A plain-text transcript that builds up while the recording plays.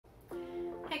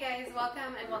guys,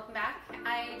 welcome and welcome back.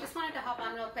 I just wanted to hop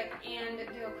on real quick and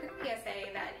do a quick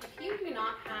PSA that if you do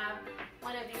not have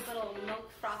one of these little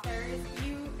milk frothers,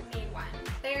 you need one.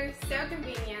 They're so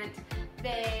convenient.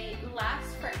 They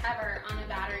last forever on a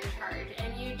battery charge,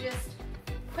 and you just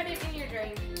put it in your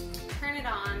drink, turn it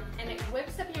on, and it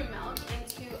whips up your milk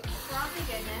into frothy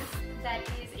goodness that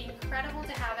is incredible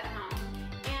to have at home.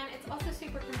 And it's also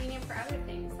super convenient for other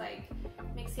things like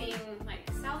mixing like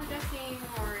salad dressing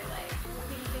or like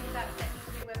cooking things up that need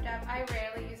to be whipped up. I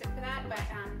rarely use it for that, but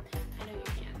I know you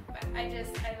can. But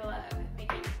I love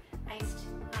making iced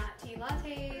tea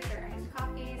lattes or iced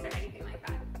coffees or anything like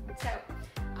that. So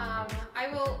I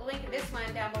will link this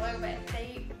one down below, but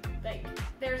they